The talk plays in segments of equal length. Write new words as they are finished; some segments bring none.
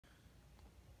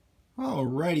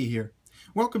Alrighty here.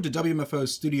 Welcome to WMFO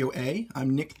Studio A.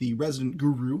 I'm Nick, the resident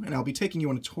guru, and I'll be taking you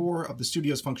on a tour of the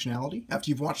studio's functionality. After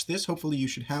you've watched this, hopefully you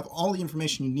should have all the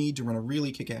information you need to run a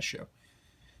really kick-ass show.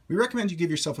 We recommend you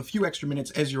give yourself a few extra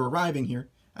minutes as you're arriving here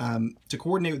to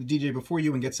coordinate with the DJ before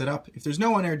you and get set up. If there's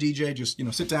no on-air DJ, just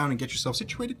sit down and get yourself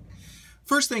situated.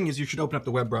 First thing is you should open up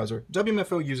the web browser.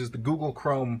 WMFO uses the Google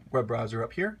Chrome web browser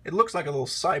up here. It looks like a little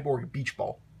cyborg beach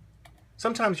ball.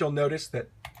 Sometimes you'll notice that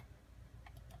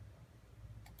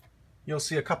you'll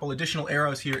see a couple additional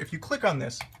arrows here. If you click on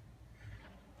this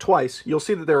twice, you'll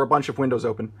see that there are a bunch of windows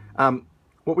open.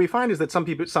 What we find is that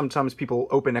sometimes people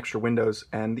open extra windows,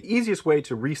 and the easiest way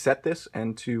to reset this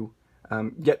and to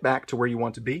get back to where you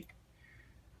want to be,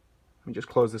 let me just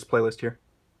close this playlist here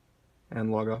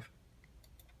and log off.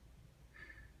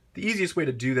 The easiest way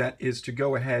to do that is to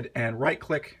go ahead and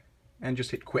right-click and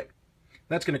just hit quit.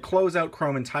 That's going to close out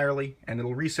Chrome entirely, and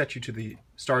it'll reset you to the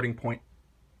starting point.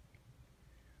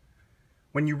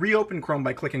 When you reopen Chrome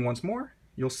by clicking once more,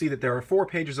 you'll see that there are 4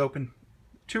 pages open.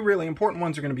 2 really important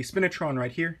ones are going to be Spinitron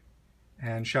right here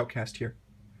and Shoutcast here.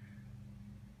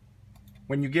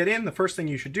 When you get in, the first thing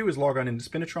you should do is log on into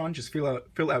Spinitron. Just fill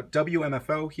out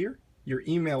WMFO here, your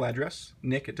email address,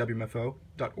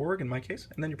 nick@wmfo.org in my case,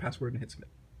 and then your password and hit submit.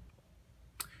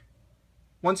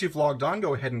 Once you've logged on,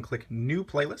 go ahead and click New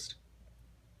Playlist.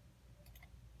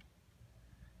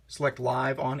 Select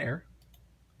Live on Air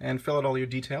and fill out all your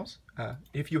details.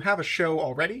 If you have a show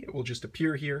already, it will just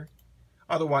appear here.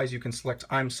 Otherwise, you can select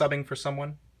I'm subbing for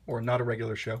someone or not a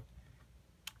regular show,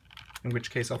 in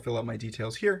which case I'll fill out my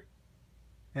details here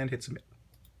and hit submit.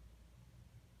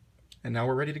 And now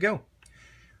we're ready to go.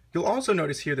 You'll also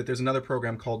notice here that there's another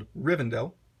program called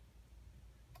Rivendell.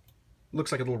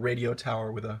 Looks like a little radio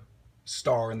tower with a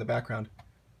star in the background.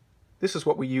 This is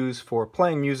what we use for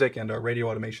playing music and our radio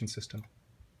automation system.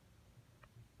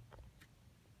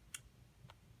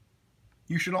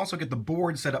 You should also get the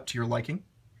board set up to your liking.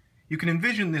 You can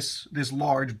envision this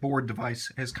large board device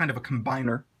as kind of a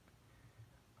combiner.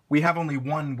 We have only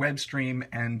one web stream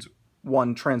and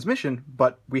one transmission,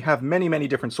 but we have many, many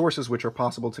different sources which are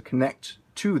possible to connect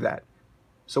to that.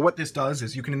 So what this does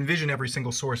is you can envision every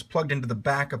single source plugged into the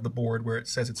back of the board where it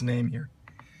says its name here.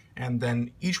 And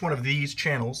then each one of these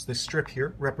channels, this strip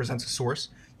here, represents a source.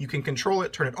 You can control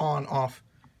it, turn it on, off,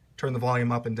 turn the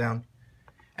volume up and down.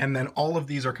 And then all of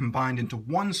these are combined into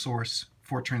one source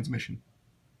for transmission.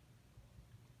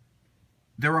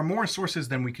 There are more sources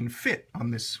than we can fit on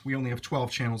this. We only have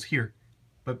 12 channels here.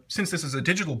 But since this is a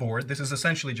digital board, this is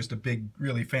essentially just a big,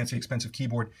 really fancy, expensive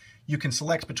keyboard. You can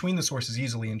select between the sources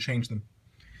easily and change them.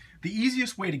 The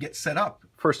easiest way to get set up,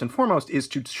 first and foremost, is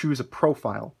to choose a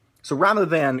profile. So rather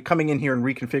than coming in here and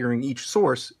reconfiguring each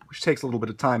source, which takes a little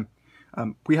bit of time,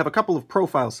 we have a couple of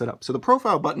profiles set up. So the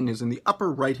profile button is in the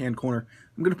upper right-hand corner.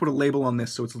 I'm going to put a label on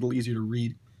this so it's a little easier to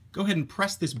read. Go ahead and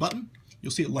press this button.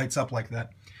 You'll see it lights up like that.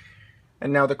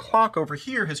 And now the clock over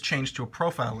here has changed to a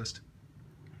profile list.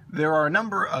 There are a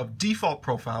number of default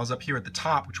profiles up here at the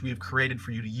top which we have created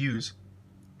for you to use.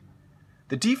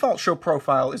 The default show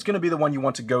profile is going to be the one you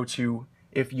want to go to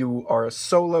if you are a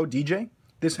solo DJ.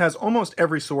 This has almost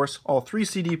every source, all 3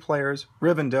 CD players,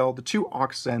 Rivendell, the 2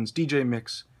 aux sends, DJ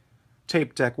Mix,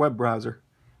 tape deck, web browser,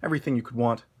 everything you could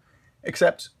want,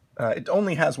 except it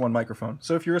only has 1 microphone.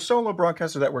 So if you're a solo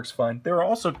broadcaster, that works fine. There are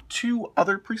also 2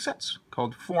 other presets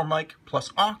called 4mic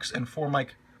plus aux and 4mic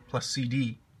plus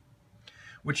CD,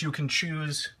 which you can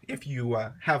choose if you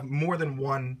have more than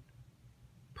 1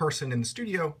 person in the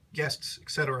studio, guests,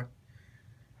 etc.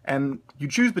 And you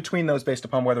choose between those based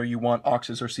upon whether you want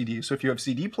auxes or CDs. So if you have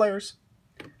CD players,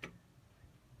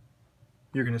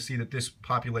 you're going to see that this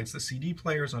populates the CD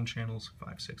players on channels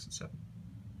 5, 6, and 7.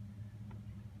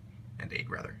 And 8,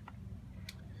 rather.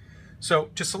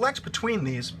 So to select between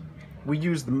these, we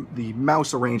use the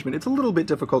mouse arrangement. It's a little bit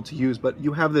difficult to use, but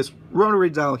you have this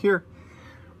rotary dial here,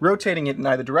 rotating it in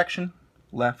either direction.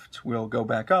 Left will go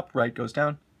back up, right goes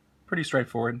down. Pretty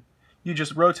straightforward. You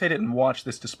just rotate it and watch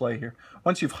this display here.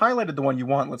 Once you've highlighted the one you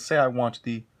want, let's say I want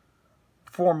the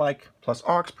 4mic plus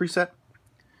aux preset,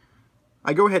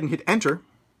 I go ahead and hit enter,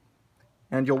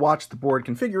 and you'll watch the board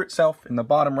configure itself. In the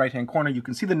bottom right-hand corner, you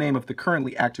can see the name of the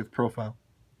currently active profile.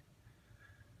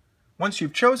 Once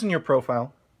you've chosen your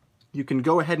profile, you can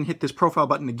go ahead and hit this profile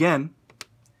button again,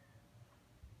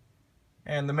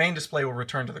 and the main display will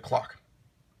return to the clock.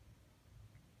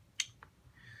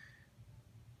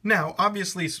 Now,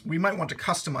 obviously, we might want to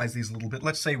customize these a little bit.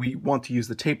 Let's say we want to use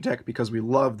the tape deck because we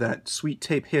love that sweet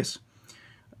tape hiss.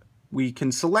 We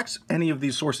can select any of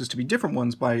these sources to be different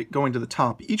ones by going to the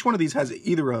top. Each one of these has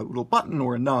either a little button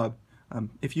or a knob.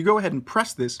 If you go ahead and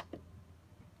press this,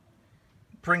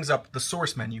 it brings up the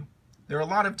source menu. There are a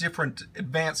lot of different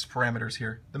advanced parameters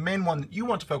here. The main one that you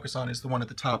want to focus on is the one at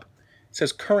the top. It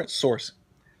says current source.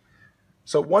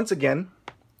 So once again,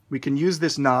 we can use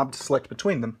this knob to select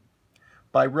between them.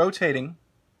 By rotating,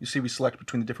 you see we select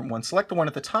between the different ones. Select the one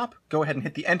at the top, go ahead and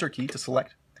hit the Enter key to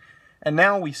select. And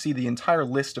now we see the entire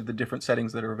list of the different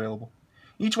settings that are available.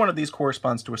 Each one of these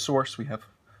corresponds to a source. We have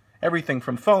everything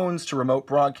from phones to remote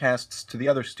broadcasts to the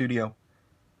other studio.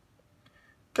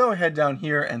 Go ahead down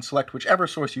here and select whichever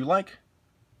source you like.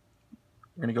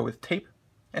 We're going to go with tape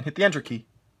and hit the Enter key.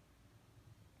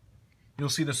 You'll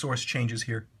see the source changes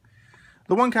here.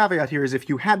 The one caveat here is if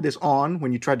you had this on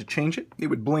when you tried to change it, it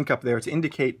would blink up there to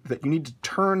indicate that you need to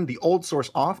turn the old source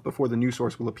off before the new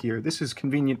source will appear. This is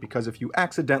convenient because if you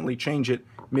accidentally change it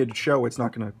mid-show, it's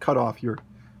not going to cut off your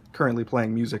currently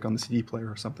playing music on the CD player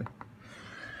or something.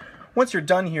 Once you're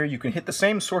done here, you can hit the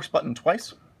same source button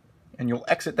twice, and you'll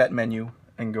exit that menu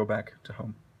and go back to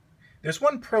home. There's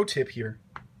one pro tip here.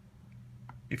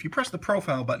 If you press the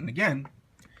profile button again,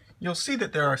 you'll see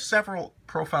that there are several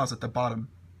profiles at the bottom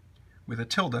with a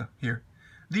tilde here.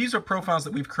 These are profiles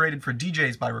that we've created for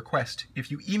DJs by request. If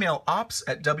you email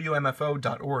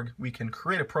ops@wmfo.org, we can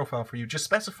create a profile for you. Just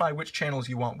specify which channels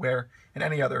you want where and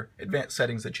any other advanced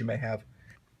settings that you may have.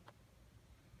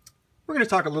 We're going to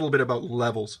talk a little bit about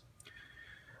levels.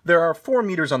 There are 4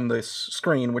 meters on this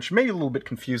screen, which may be a little bit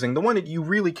confusing. The one that you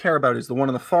really care about is the one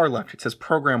on the far left. It says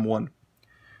Program 1.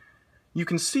 You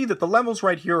can see that the levels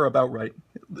right here are about right.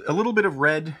 A little bit of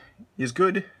red is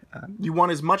good. You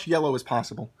want as much yellow as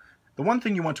possible. The one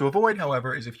thing you want to avoid,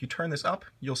 however, is if you turn this up,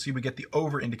 you'll see we get the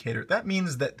over indicator. That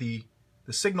means that the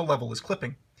signal level is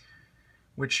clipping,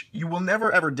 which you will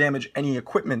never ever damage any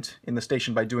equipment in the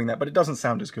station by doing that, but it doesn't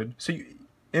sound as good. So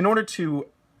in order to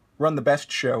run the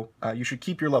best show, you should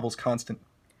keep your levels constant.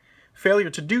 Failure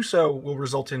to do so will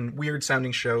result in weird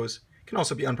sounding shows. It can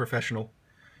also be unprofessional.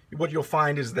 What you'll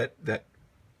find is that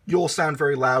you'll sound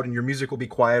very loud and your music will be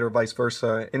quiet or vice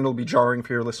versa, and it'll be jarring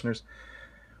for your listeners.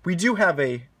 We do have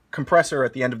a compressor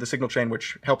at the end of the signal chain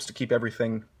which helps to keep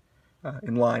everything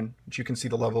in line, which you can see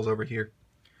the levels over here.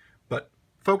 But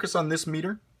focus on this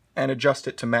meter and adjust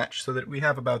it to match so that we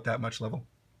have about that much level.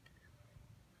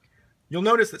 You'll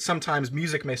notice that sometimes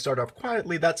music may start off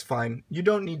quietly. That's fine. You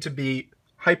don't need to be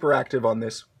hyperactive on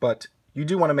this, but you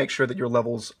do want to make sure that your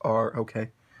levels are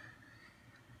okay.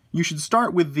 You should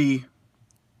start with the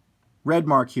red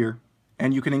mark here,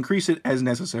 and you can increase it as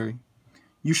necessary.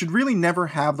 You should really never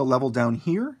have the level down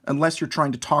here unless you're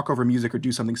trying to talk over music or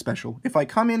do something special. If I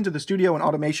come into the studio and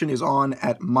automation is on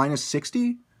at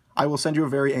 -60, I will send you a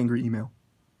very angry email.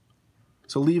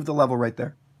 So leave the level right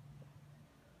there.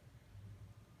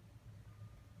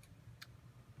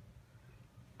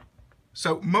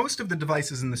 So most of the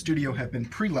devices in the studio have been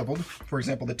pre-leveled. For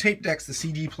example, the tape decks, the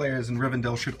CD players, and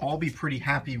Rivendell should all be pretty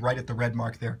happy right at the red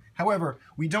mark there. However,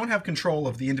 we don't have control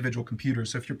of the individual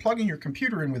computers, so if you're plugging your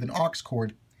computer in with an aux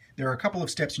cord, there are a couple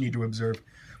of steps you need to observe.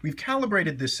 We've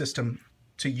calibrated this system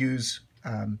to use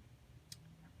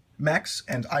Macs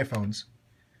and iPhones.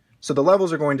 So the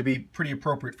levels are going to be pretty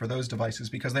appropriate for those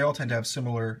devices because they all tend to have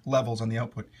similar levels on the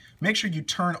output. Make sure you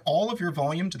turn all of your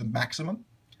volume to the maximum,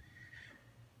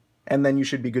 and then you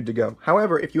should be good to go.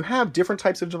 However, if you have different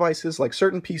types of devices, like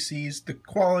certain PCs, the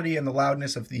quality and the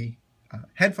loudness of the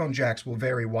headphone jacks will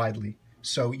vary widely.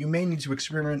 So you may need to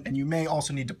experiment, and you may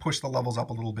also need to push the levels up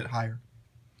a little bit higher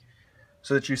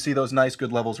so that you see those nice,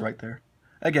 good levels right there.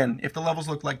 Again, if the levels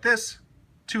look like this,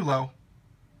 too low,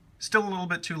 still a little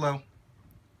bit too low,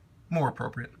 more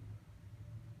appropriate.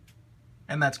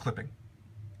 And that's clipping.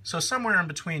 So somewhere in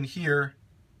between here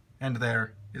and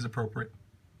there is appropriate.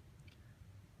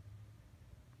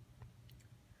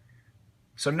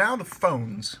 So now the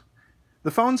phones.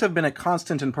 The phones have been a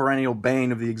constant and perennial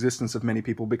bane of the existence of many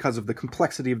people because of the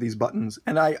complexity of these buttons.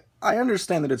 And I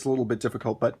understand that it's a little bit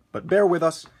difficult, but bear with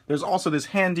us. There's also this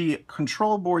handy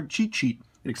control board cheat sheet.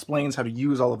 It explains how to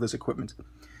use all of this equipment.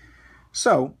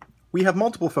 So we have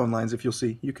multiple phone lines, if you'll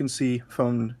see. You can see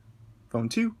phone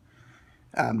 2.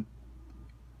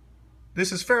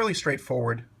 This is fairly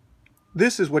straightforward.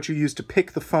 This is what you use to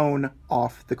pick the phone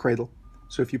off the cradle.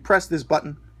 So if you press this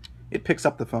button, it picks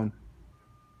up the phone.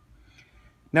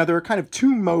 Now there are kind of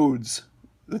 2 modes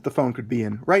that the phone could be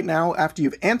in. Right now, after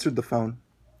you've answered the phone,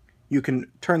 you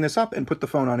can turn this up and put the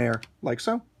phone on air, like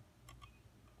so.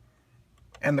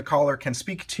 And the caller can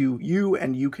speak to you,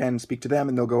 and you can speak to them,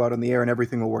 and they'll go out on the air, and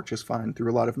everything will work just fine through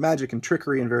a lot of magic and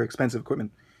trickery and very expensive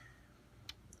equipment.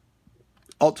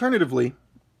 Alternatively,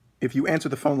 if you answer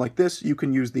the phone like this, you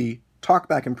can use the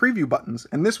talkback and preview buttons,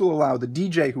 and this will allow the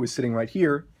DJ who is sitting right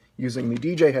here, using the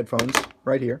DJ headphones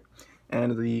right here,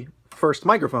 and the first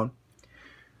microphone,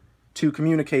 to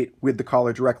communicate with the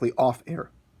caller directly off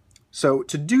air. So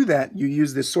to do that, you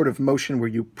use this sort of motion where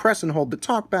you press and hold the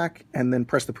talkback and then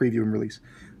press the preview and release.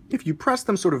 If you press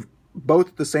them sort of both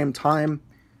at the same time,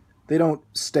 they don't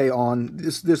stay on.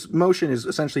 This motion is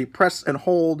essentially press and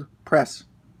hold, press,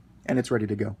 and it's ready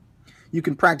to go. You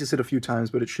can practice it a few times,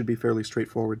 but it should be fairly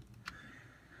straightforward.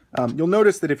 You'll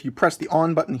notice that if you press the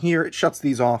on button here, it shuts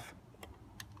these off.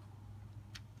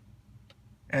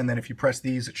 And then if you press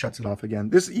these, it shuts it off again.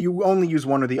 You only use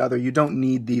one or the other. You don't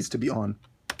need these to be on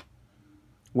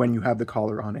when you have the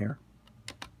caller on air.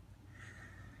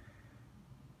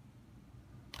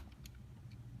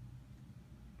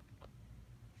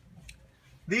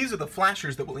 These are the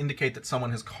flashers that will indicate that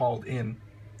someone has called in.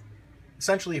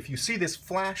 Essentially, if you see this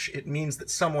flash, it means that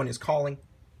someone is calling.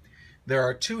 There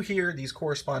are two here. These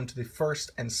correspond to the first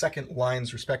and second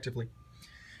lines, respectively.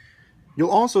 You'll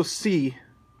also see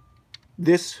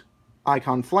this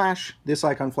icon flash,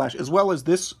 as well as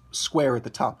this square at the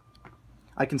top.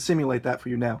 I can simulate that for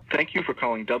you now. Thank you for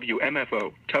calling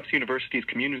WMFO, Tufts University's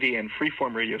community and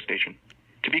freeform radio station.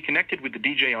 To be connected with the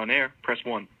DJ on air, press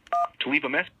 1. To leave a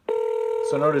message...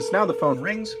 So notice now the phone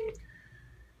rings,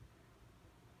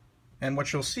 and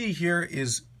what you'll see here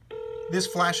is this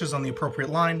flashes on the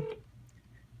appropriate line,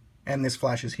 and this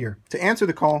flashes here. To answer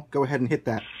the call, go ahead and hit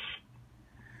that.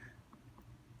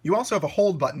 You also have a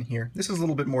hold button here. This is a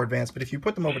little bit more advanced, but if you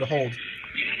put them over to hold,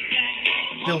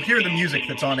 they'll hear the music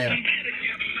that's on air.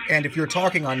 And if you're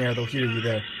talking on air, they'll hear you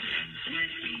there.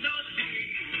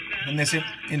 And this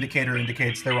indicator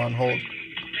indicates they're on hold.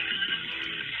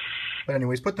 But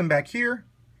anyways, put them back here,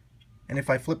 and if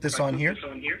I flip this on here,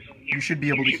 you should be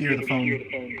able to hear the phone.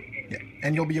 Yeah,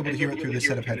 and you'll be able to hear it through this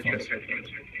set of headphones.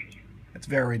 It's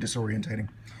very disorientating.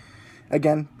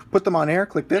 Again, put them on air,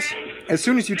 click this. As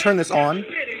soon as you turn this on,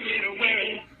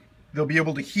 they'll be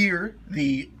able to hear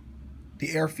the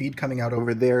air feed coming out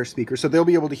over their speaker. So they'll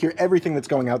be able to hear everything that's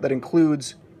going out. That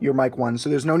includes your mic 1. So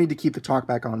there's no need to keep the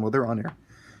talkback on while they're on air.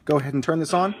 Go ahead and turn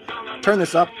this on, turn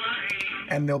this up,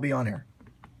 and they'll be on air.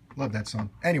 Love that song.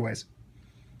 Anyways,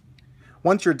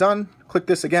 once you're done, click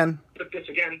this again,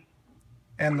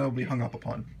 and they'll be hung up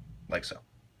upon, like so.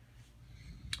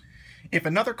 If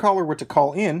another caller were to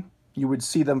call in, you would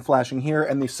see them flashing here,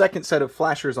 and the second set of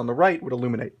flashers on the right would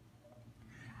illuminate.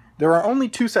 There are only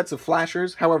 2 sets of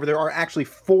flashers, however, there are actually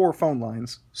 4 phone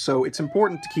lines, so it's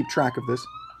important to keep track of this.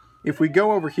 If we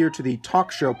go over here to the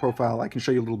talk show profile, I can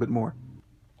show you a little bit more.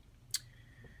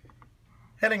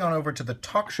 Heading on over to the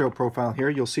talk show profile here,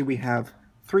 you'll see we have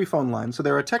 3 phone lines. So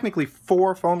there are technically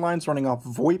 4 phone lines running off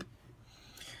VoIP.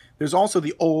 There's also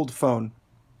the old phone.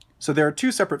 So there are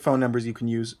 2 separate phone numbers you can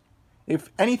use.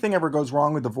 If anything ever goes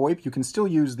wrong with the VoIP, you can still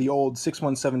use the old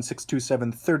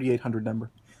 617-627-3800 number.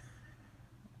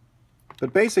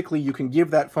 But basically, you can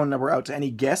give that phone number out to any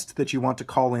guest that you want to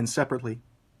call in separately,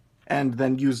 and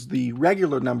then use the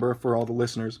regular number for all the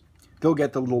listeners. They'll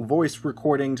get the little voice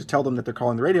recording to tell them that they're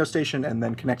calling the radio station and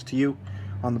then connect to you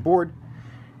on the board.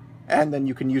 And then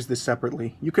you can use this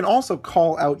separately. You can also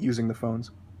call out using the phones.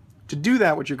 To do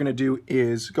that, what you're going to do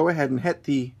is go ahead and hit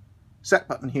the set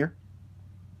button here.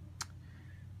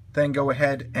 Then go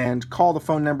ahead and call the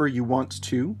phone number you want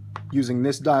to using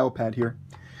this dial pad here.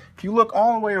 If you look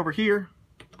all the way over here,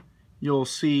 you'll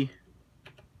see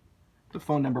the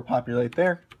phone number populate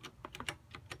there.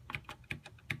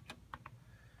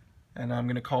 And I'm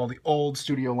going to call the old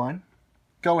studio line.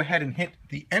 Go ahead and hit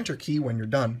the enter key when you're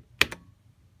done.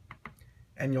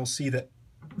 And you'll see that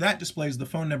that displays the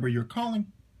phone number you're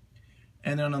calling.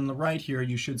 And then on the right here,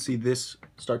 you should see this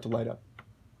start to light up.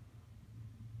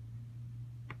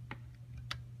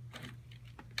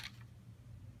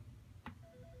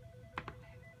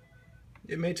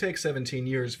 It may take 17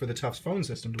 years for the Tufts phone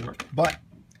system to work, but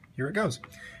here it goes.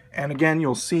 And again,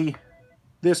 you'll see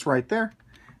this right there.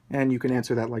 And you can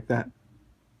answer that like that.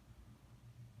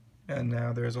 And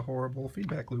now there's a horrible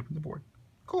feedback loop in the board.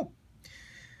 Cool.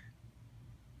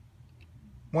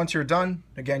 Once you're done,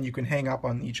 again, you can hang up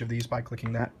on each of these by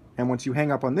clicking that. And once you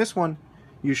hang up on this one,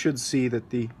 you should see that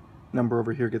the number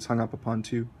over here gets hung up upon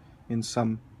too in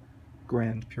some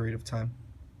grand period of time.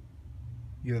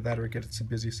 Either that or it gets a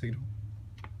busy signal.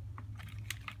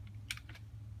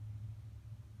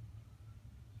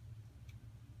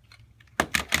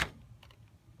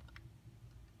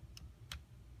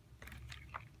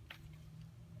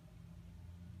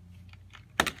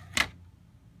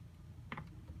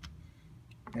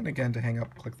 And again, to hang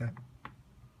up, click that.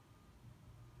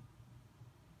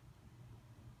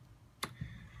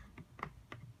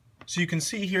 So you can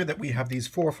see here that we have these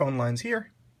 4 phone lines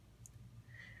here.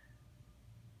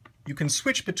 You can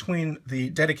switch between the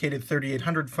dedicated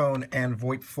 3800 phone and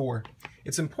VoIP 4.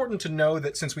 It's important to know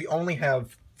that since we only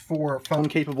have 4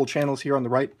 phone-capable channels here on the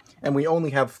right, and we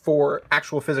only have 4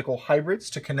 actual physical hybrids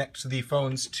to connect the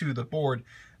phones to the board,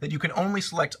 that you can only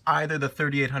select either the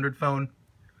 3800 phone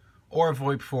or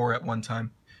VoIP 4 at one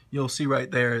time. You'll see right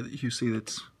there that you see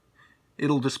that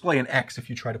it'll display an X if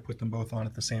you try to put them both on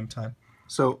at the same time.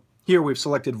 So here we've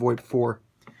selected VoIP 4,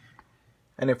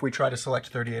 and if we try to select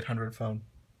 3800 phone,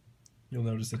 you'll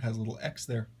notice it has a little X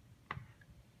there.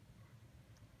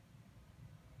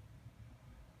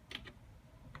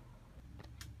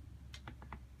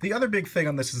 The other big thing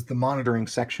on this is the monitoring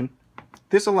section.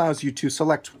 This allows you to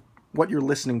select what you're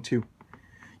listening to.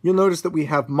 You'll notice that we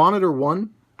have monitor 1,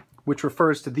 which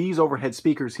refers to these overhead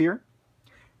speakers here,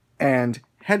 and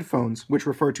headphones, which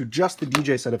refer to just the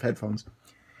DJ set of headphones.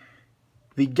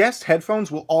 The guest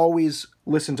headphones will always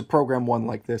listen to program 1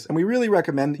 like this, and we really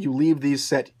recommend that you leave these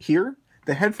set here,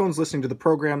 the headphones listening to the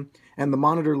program, and the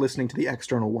monitor listening to the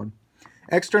external one.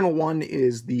 External 1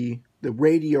 is the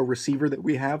radio receiver that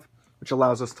we have, which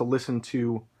allows us to listen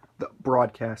to the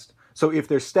broadcast. So if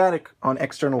there's static on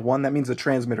external 1, that means the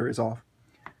transmitter is off.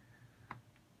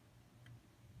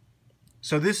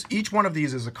 So each one of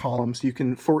these is a column. So you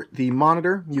can, for the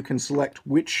monitor, you can select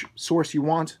which source you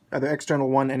want, either external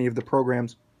 1, any of the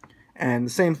programs, and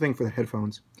the same thing for the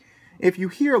headphones. If you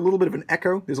hear a little bit of an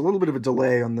echo, there's a little bit of a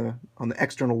delay on the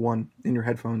external 1 in your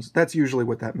headphones. That's usually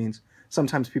what that means.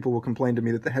 Sometimes people will complain to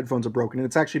me that the headphones are broken, and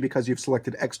it's actually because you've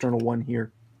selected external 1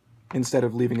 here instead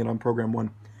of leaving it on program 1.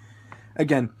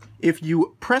 Again, if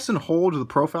you press and hold the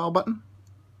profile button,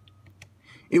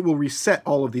 it will reset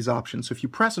all of these options. So if you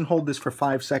press and hold this for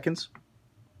 5 seconds,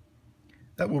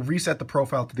 that will reset the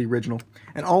profile to the original.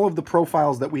 And all of the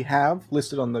profiles that we have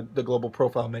listed on the global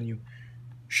profile menu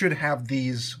should have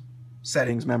these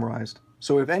settings memorized.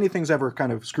 So if anything's ever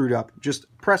kind of screwed up, just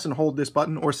press and hold this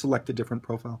button or select a different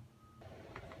profile.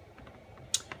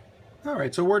 All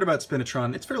right, so a word about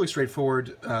Spinitron. It's fairly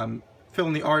straightforward. Fill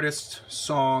in the artist,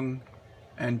 song,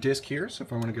 and disc here. So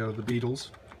if I want to go the Beatles.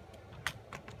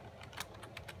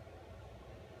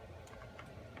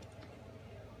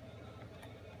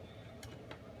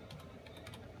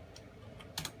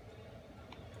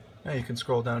 Now you can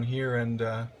scroll down here and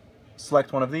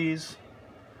select one of these.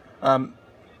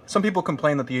 Some people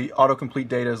complain that the autocomplete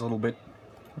data is a little bit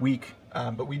weak,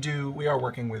 but we are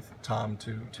working with Tom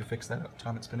to fix that up,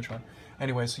 Tom at Spinitron.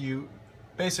 Anyway, so you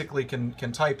basically can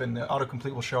type and the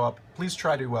autocomplete will show up. Please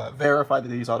try to verify that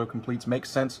these autocompletes make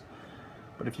sense.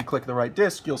 But if you click the right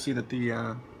disc, you'll see that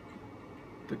the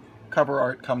cover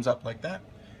art comes up like that,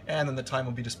 and then the time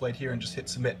will be displayed here, and just hit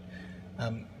submit.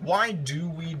 Why do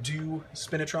we do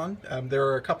Spinitron? There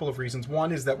are a couple of reasons.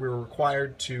 One is that we're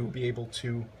required to be able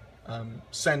to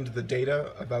send the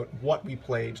data about what we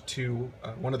played to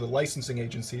one of the licensing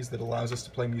agencies that allows us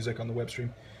to play music on the web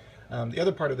stream. The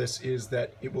other part of this is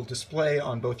that it will display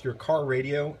on both your car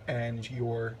radio and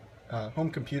your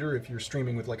home computer. If you're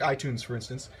streaming with like iTunes, for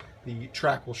instance, the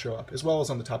track will show up, as well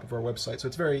as on the top of our website. So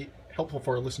it's very helpful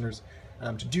for our listeners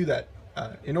to do that.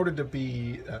 In order to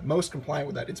be most compliant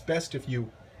with that, it's best if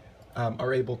you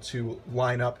are able to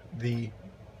line up the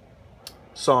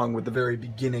song with the very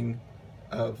beginning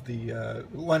of the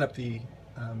line up the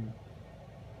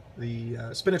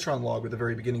Spinitron log with the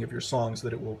very beginning of your song, so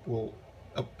that it will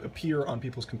appear on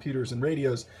people's computers and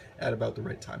radios at about the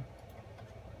right time.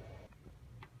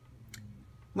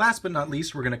 Last but not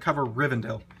least, we're going to cover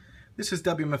Rivendell. This is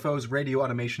WMFO's radio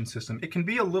automation system. It can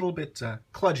be a little bit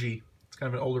kludgy. It's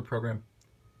kind of an older program,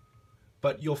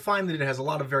 but you'll find that it has a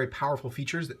lot of very powerful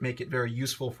features that make it very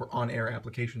useful for on-air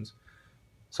applications.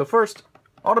 So first,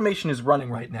 automation is running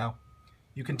right now.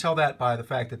 You can tell that by the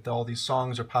fact that all these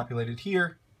songs are populated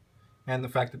here, and the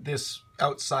fact that this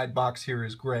outside box here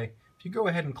is gray. If you go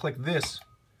ahead and click this,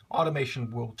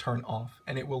 automation will turn off,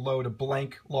 and it will load a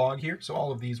blank log here, so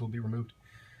all of these will be removed.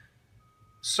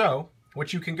 So,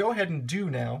 what you can go ahead and do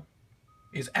now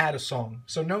is add a song.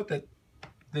 So note that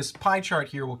this pie chart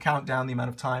here will count down the amount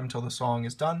of time until the song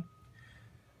is done.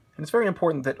 And it's very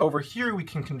important that over here we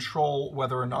can control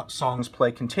whether or not songs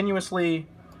play continuously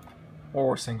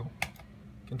or single.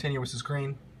 Continuous is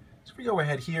green. So if we go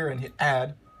ahead here and hit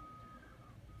add,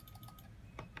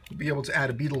 we'll be able to add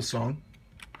a Beatles song.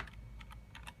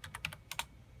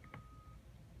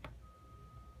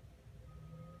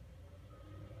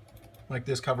 Like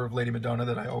this cover of Lady Madonna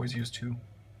that I always use to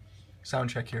sound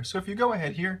check here. So if you go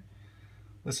ahead here,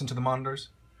 listen to the monitors,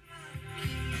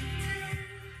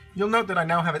 you'll note that I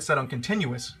now have it set on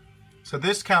continuous. So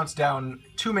this counts down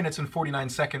 2 minutes and 49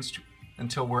 seconds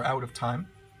until we're out of time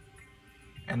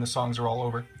and the songs are all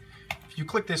over. If you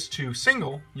click this to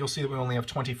single, you'll see that we only have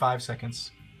 25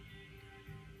 seconds.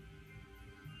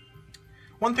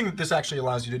 One thing that this actually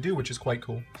allows you to do, which is quite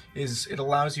cool, is it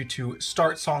allows you to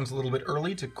start songs a little bit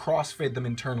early to crossfade them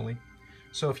internally.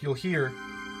 So if you'll hear,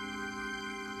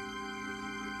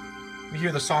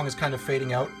 the song is kind of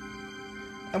fading out,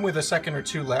 and with a second or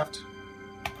two left,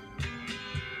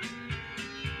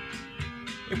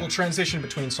 it will transition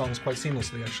between songs quite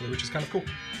seamlessly, actually, which is kind of cool.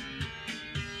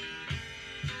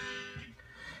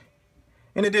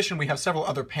 In addition, we have several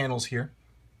other panels here.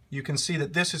 You can see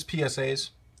that this is PSAs.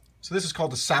 So this is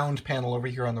called the sound panel over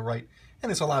here on the right.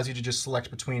 And this allows you to just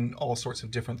select between all sorts of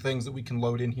different things that we can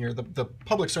load in here. The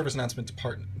Public Service Announcement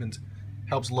Department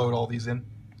helps load all these in.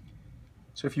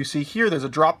 So if you see here, there's a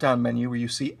drop-down menu where you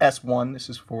see S1. This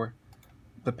is for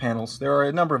the panels. There are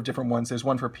a number of different ones. There's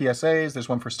one for PSAs, there's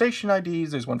one for station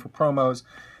IDs, there's one for promos.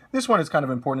 This one is kind of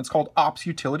important. It's called Ops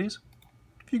Utilities.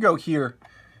 If you go here,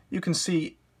 you can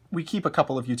see we keep a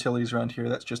couple of utilities around here.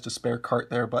 That's just a spare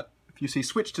cart there, but if you see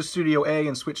switch to Studio A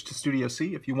and switch to Studio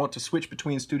C, if you want to switch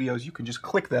between studios, you can just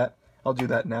click that. I'll do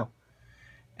that now.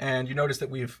 And you notice that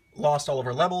we've lost all of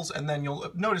our levels, and then you'll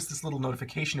notice this little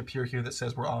notification appear here that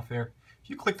says we're off air. If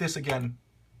you click this again,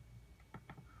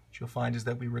 what you'll find is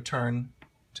that we return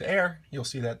to air. You'll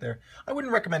see that there. I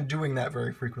wouldn't recommend doing that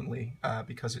very frequently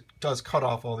because it does cut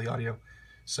off all the audio.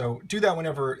 So do that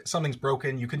whenever something's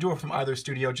broken. You can do it from either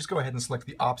studio. Just go ahead and select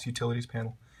the Ops Utilities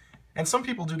panel. And some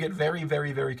people do get very,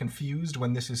 very, very confused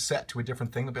when this is set to a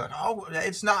different thing. They'll be like, oh,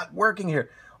 it's not working here.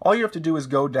 All you have to do is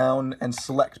go down and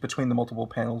select between the multiple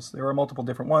panels. There are multiple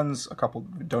different ones, a couple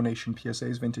donation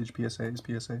PSAs, vintage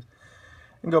PSAs,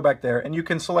 and go back there. And you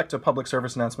can select a public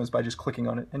service announcements by just clicking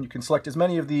on it. And you can select as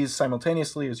many of these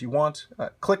simultaneously as you want.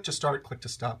 Click to start, click to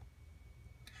stop.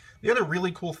 The other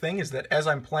really cool thing is that as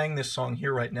I'm playing this song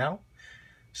here right now,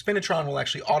 Spinitron will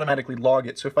actually automatically log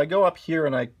it. So if I go up here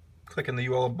and I click in the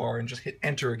URL bar and just hit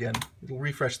enter again, it'll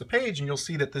refresh the page and you'll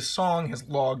see that this song has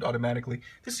logged automatically.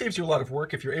 This saves you a lot of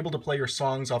work if you're able to play your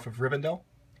songs off of Rivendell.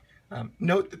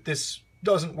 Note that this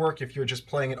doesn't work if you're just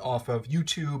playing it off of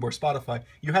YouTube or Spotify.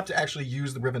 You have to actually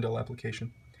use the Rivendell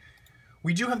application.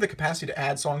 We do have the capacity to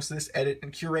add songs to this, edit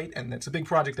and curate, and that's a big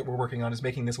project that we're working on, is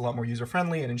making this a lot more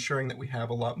user-friendly and ensuring that we have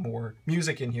a lot more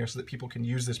music in here so that people can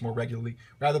use this more regularly,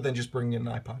 rather than just bringing in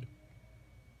an iPod.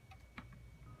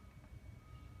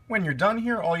 When you're done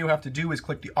here, all you have to do is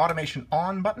click the Automation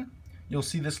On button. You'll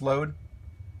see this load,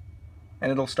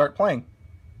 and it'll start playing.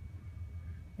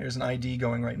 There's an ID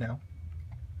going right now.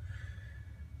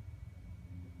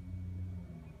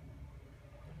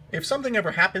 If something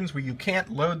ever happens where you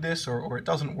can't load this or it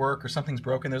doesn't work or something's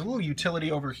broken, there's a little utility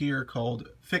over here called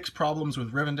Fix Problems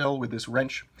with Rivendell with this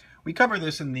wrench. We cover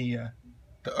this in the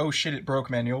Oh Shit It Broke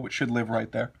manual, which should live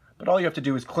right there. But all you have to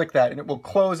do is click that and it will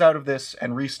close out of this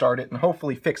and restart it and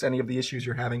hopefully fix any of the issues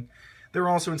you're having. There are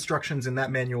also instructions in that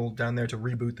manual down there to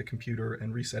reboot the computer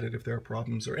and reset it if there are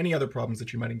problems or any other problems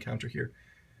that you might encounter here.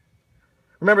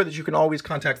 Remember that you can always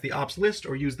contact the ops list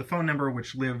or use the phone number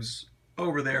which lives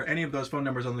over there, any of those phone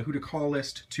numbers on the who to call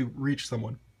list to reach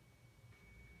someone.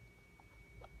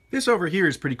 This over here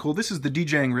is pretty cool. This is the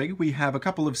DJing rig. We have a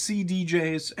couple of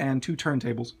CDJs and 2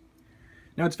 turntables.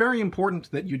 Now it's very important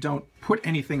that you don't put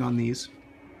anything on these.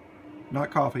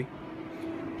 Not coffee.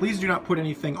 Please do not put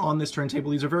anything on this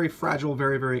turntable. These are very fragile,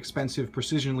 very, very expensive,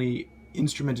 precisionally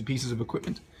instrumented pieces of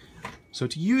equipment. So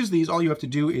to use these, all you have to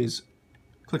do is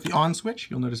click the on switch.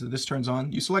 You'll notice that this turns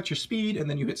on. You select your speed and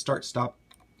then you hit start stop.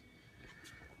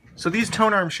 So these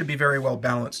tone arms should be very well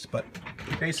balanced, but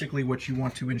basically what you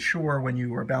want to ensure when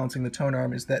you are balancing the tone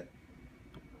arm is that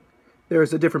there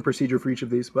is a different procedure for each of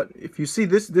these. But if you see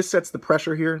this sets the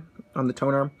pressure here on the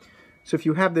tone arm. So if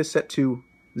you have this set to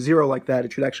 0 like that,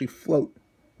 it should actually float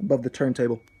above the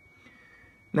turntable.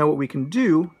 Now what we can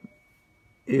do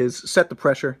is set the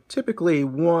pressure, typically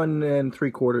 1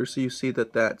 3/4. So you see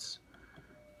that that's,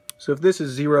 so if this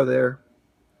is 0 there,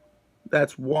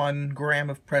 that's 1 gram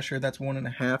of pressure, that's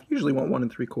 1.5. Usually want 1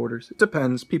 3/4. It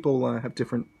depends. People have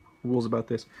different rules about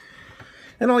this.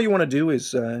 And all you want to do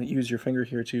is use your finger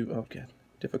here to, oh god,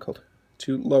 difficult,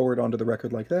 to lower it onto the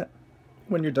record like that.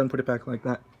 When you're done, put it back like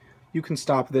that. You can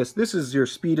stop this. This is your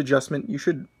speed adjustment. You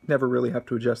should never really have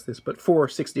to adjust this, but for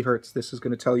 60 Hertz, this is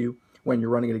going to tell you when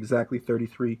you're running at exactly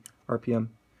 33 RPM.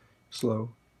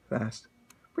 Slow, fast.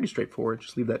 Pretty straightforward.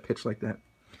 Just leave that pitch like that.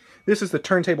 This is the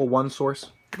Turntable 1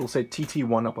 source. It'll say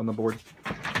TT1 up on the board.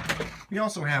 We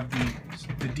also have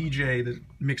the DJ, the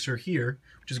mixer here,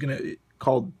 which is going to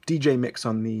called DJ Mix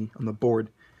on the board.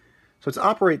 So to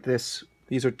operate this,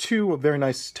 these are 2 very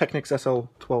nice Technics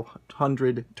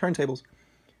SL1200 turntables.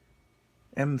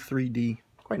 M3D,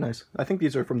 quite nice. I think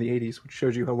these are from the 80s, which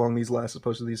shows you how long these last, as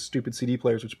opposed to these stupid CD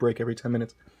players which break every 10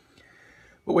 minutes.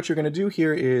 But what you're going to do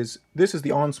here is, this is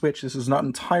the on switch. This is not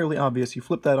entirely obvious. You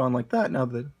flip that on like that, now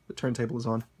the turntable is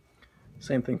on.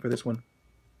 Same thing for this one.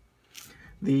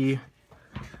 The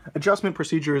adjustment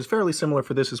procedure is fairly similar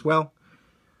for this as well,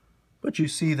 but you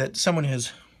see that someone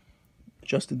has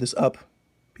adjusted this up.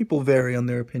 People vary on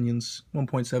their opinions,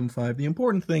 1.75. The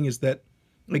important thing is that,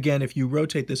 again, if you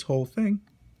rotate this whole thing,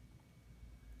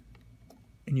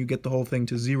 and you get the whole thing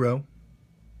to 0,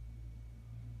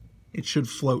 it should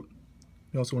float.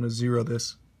 You also want to 0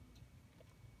 this.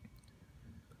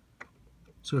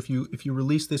 So if you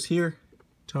release this here,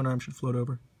 tone arm should float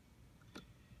over.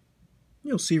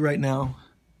 You'll see right now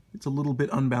it's a little bit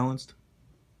unbalanced.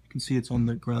 You can see it's on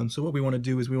the ground. So what we want to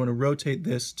do is we want to rotate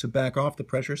this to back off the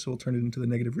pressure, so we'll turn it into the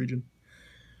negative region.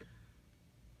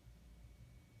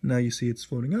 Now you see it's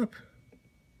floating up.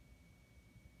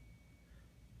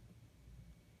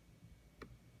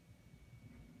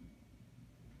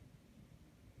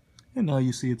 And now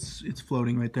you see it's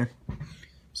floating right there.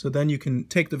 So then you can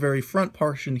take the very front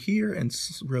portion here and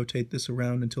rotate this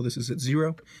around until this is at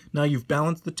 0. Now you've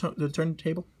balanced the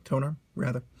turntable, tone arm,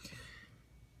 rather.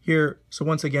 Here, so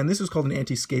once again, this is called an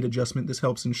anti-skate adjustment. This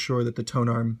helps ensure that the tone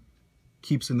arm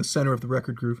keeps in the center of the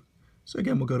record groove. So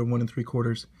again, we'll go to 1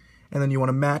 3/4. And then you want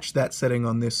to match that setting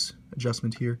on this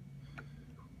adjustment here,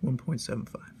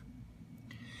 1.75.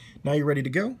 Now you're ready to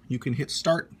go. You can hit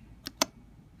start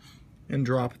and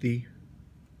drop the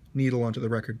needle onto the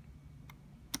record.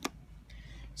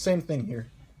 Same thing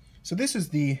here. So this is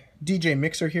the DJ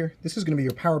mixer here. This is going to be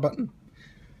your power button.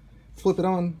 Flip it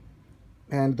on,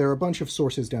 and there are a bunch of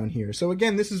sources down here. So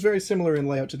again, this is very similar in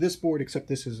layout to this board, except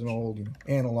this is an old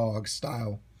analog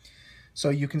style. So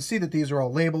you can see that these are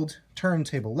all labeled: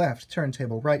 turntable left,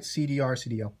 turntable right, CDR,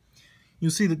 CDL.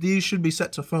 You'll see that these should be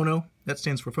set to phono. That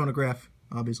stands for phonograph,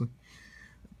 obviously.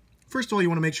 First of all, you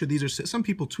want to make sure these are set. Some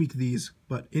people tweak these,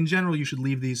 but in general, you should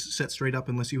leave these set straight up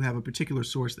unless you have a particular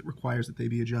source that requires that they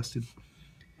be adjusted.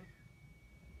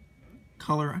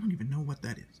 Color, I don't even know what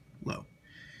that is. Low.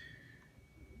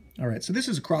 All right, so this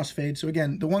is a crossfade. So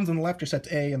again, the ones on the left are set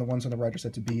to A and the ones on the right are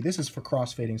set to B. This is for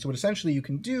crossfading. So what essentially you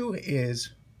can do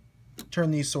is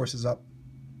turn these sources up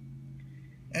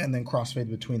and then crossfade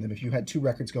between them. If you had 2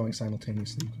 records going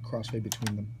simultaneously, you can crossfade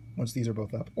between them once these are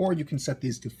both up. Or you can set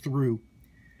these to through,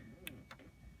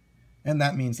 and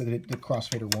that means that the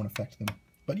crossfader won't affect them.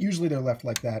 But usually they're left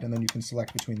like that, and then you can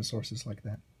select between the sources like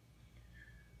that.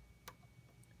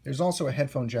 There's also a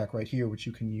headphone jack right here, which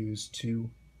you can use to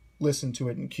listen to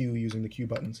it in cue using the cue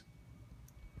buttons.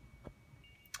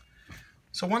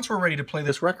 So once we're ready to play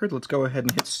this record, let's go ahead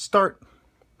and hit start.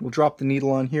 We'll drop the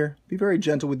needle on here. Be very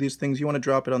gentle with these things. You want to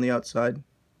drop it on the outside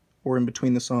or in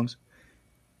between the songs.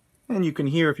 And you can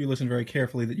hear, if you listen very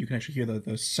carefully, that you can actually hear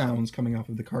the sounds coming off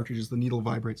of the cartridge as the needle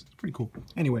vibrates. It's pretty cool.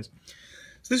 Anyways,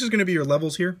 so this is going to be your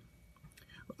levels here.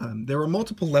 There are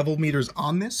multiple level meters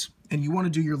on this, and you want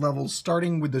to do your levels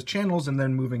starting with the channels and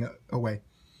then moving away.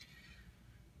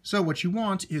 So what you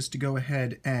want is to go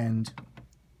ahead and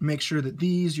make sure that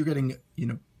these, you're getting,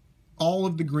 all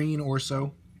of the green or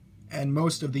so, and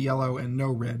most of the yellow and no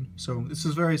red. So this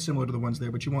is very similar to the ones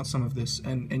there, but you want some of this,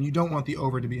 and you don't want the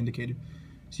over to be indicated.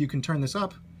 So you can turn this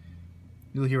up,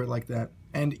 you'll hear it like that.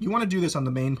 And you want to do this on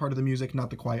the main part of the music, not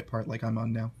the quiet part like I'm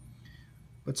on now.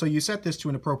 But so you set this to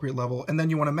an appropriate level, and then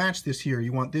you want to match this here.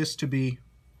 You want this to be,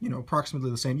 approximately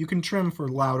the same. You can trim for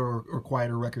louder or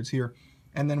quieter records here.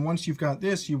 And then once you've got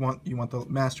this, you want the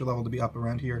master level to be up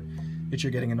around here, that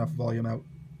you're getting enough volume out.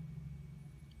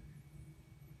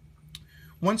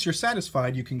 Once you're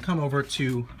satisfied, you can come over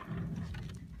to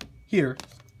here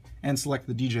and select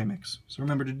the DJ mix. So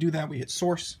remember, to do that, we hit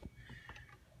source,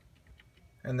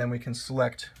 and then we can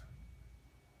select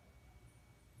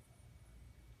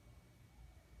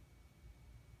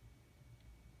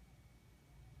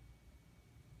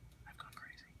I've gone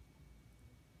crazy.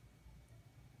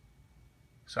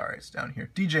 Sorry, it's down here.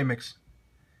 DJ mix,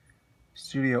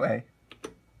 Studio A.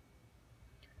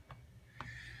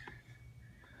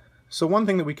 So one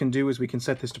thing that we can do is we can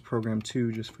set this to program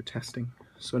 2 just for testing.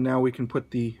 So now we can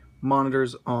put the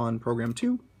monitors on program 2,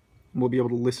 and we'll be able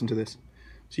to listen to this.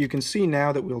 So you can see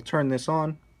now that we'll turn this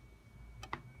on.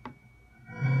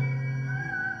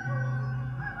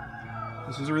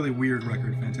 This is a really weird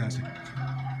record, fantastic.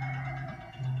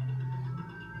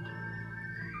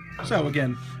 So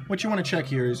again, what you want to check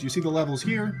here is you see the levels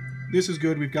here. This is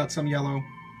good, we've got some yellow,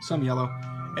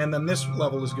 and then this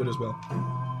level is good as well.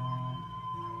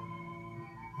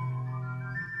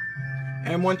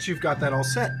 And once you've got that all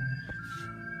set,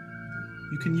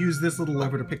 you can use this little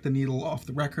lever to pick the needle off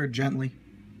the record gently.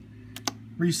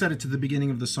 Reset it to the beginning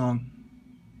of the song.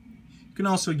 You can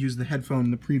also use the headphone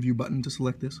and the preview button to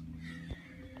select this.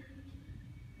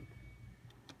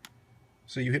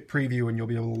 So you hit preview and you'll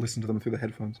be able to listen to them through the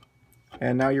headphones.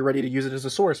 And now you're ready to use it as a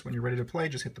source. When you're ready to play,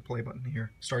 just hit the play button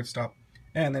here, start, stop,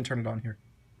 and then turn it on here.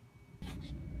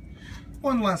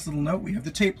 One last little note, we have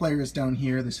the tape players down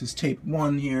here. This is tape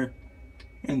 1 here,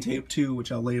 and tape 2,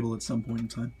 which I'll label at some point in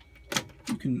time.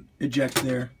 You can eject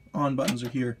there. On buttons are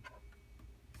here.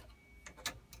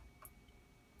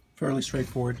 Fairly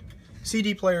straightforward.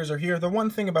 CD players are here. The one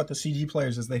thing about the CD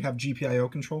players is they have GPIO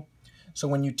control. So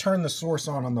when you turn the source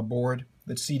on the board,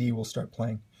 the CD will start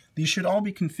playing. These should all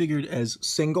be configured as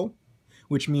single,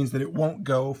 which means that it won't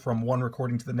go from one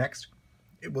recording to the next.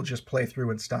 It will just play through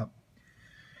and stop.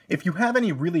 If you have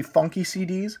any really funky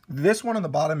CDs, this one on the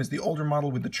bottom is the older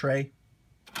model with the tray,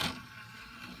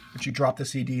 which you drop the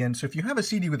CD in. So if you have a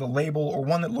CD with a label or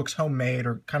one that looks homemade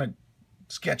or kind of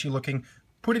sketchy looking,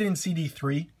 put it in CD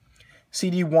 3.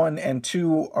 CD 1 and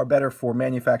 2 are better for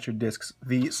manufactured discs.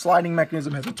 The sliding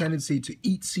mechanism has a tendency to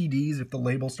eat CDs if the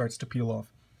label starts to peel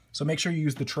off. So make sure you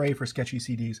use the tray for sketchy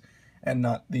CDs and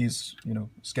not these,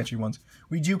 sketchy ones.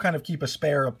 We do kind of keep a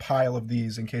spare pile of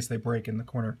these in case they break in the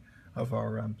corner of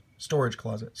our storage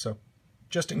closet. So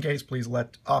just in case, please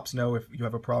let ops know if you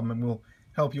have a problem and we'll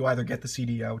help you either get the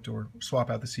CD out or swap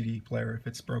out the CD player if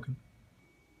it's broken.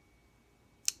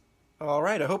 All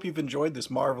right, I hope you've enjoyed this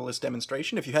marvelous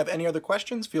demonstration. If you have any other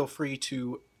questions, feel free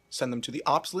to send them to the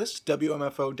ops list,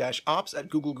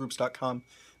 wmfo-ops@googlegroups.com.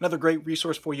 Another great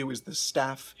resource for you is the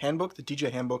staff handbook, the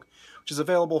DJ handbook, which is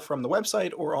available from the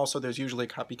website, or also there's usually a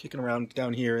copy kicking around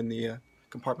down here in the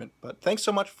compartment. But thanks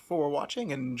so much for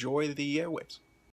watching and enjoy the airwaves.